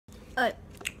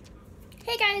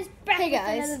Hey guys, back with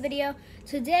another video.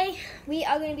 Today we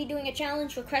are going to be doing a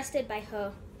challenge requested by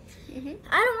her. I don't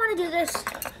want to do this.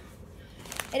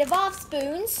 It involves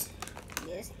spoons.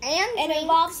 Yes, and it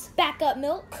involves backup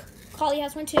milk. Carly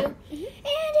has one too. And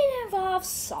it involves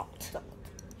salt.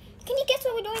 Can you guess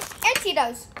what we're doing? And she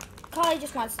does. Carly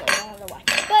just wants to. I don't know why.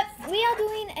 But we are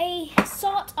doing a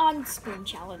salt on spoon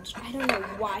challenge. I don't know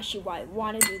why she might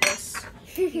want to do this.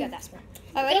 You got that spoon.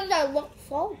 All right. That look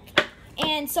salt.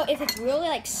 And so if it's really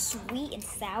like sweet and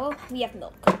sour, we have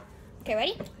milk. Okay,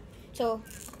 ready? So,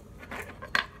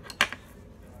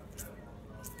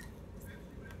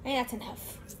 and that's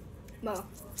enough.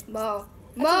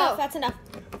 That's enough.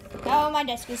 Now my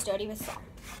desk is dirty with salt.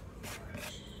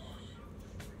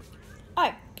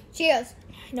 Alright. Cheers.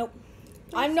 Nope.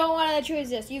 I don't want to choose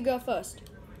this. You go first.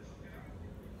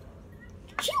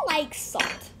 She likes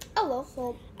salt. I love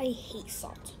salt. I hate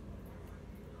salt.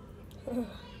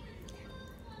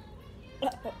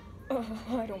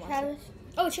 I don't want to.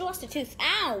 Oh, she lost a tooth.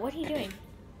 Ow, what are you doing?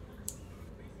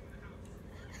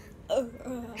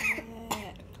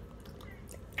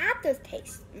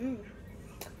 Aftertaste.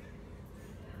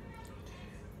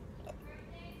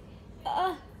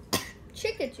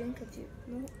 She could drink a few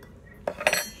milk.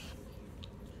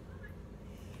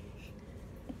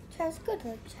 That's good.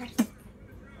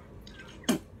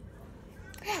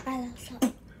 I love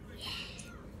salt.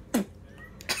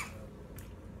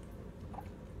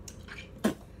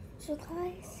 So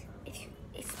guys,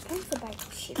 it's sponsored by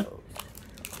Cheetos.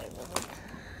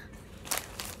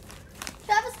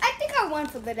 Travis, I think I won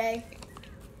for the day.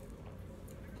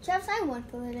 Travis, I won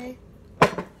for the day.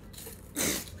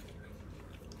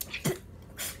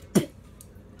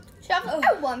 Travis,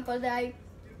 I won for the day.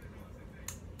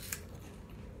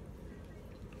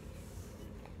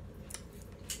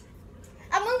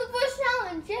 I'm on the first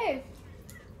challenge, yay.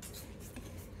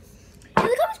 In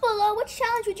the comments below, which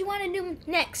challenge would you want to do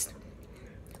next?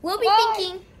 We'll be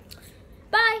thinking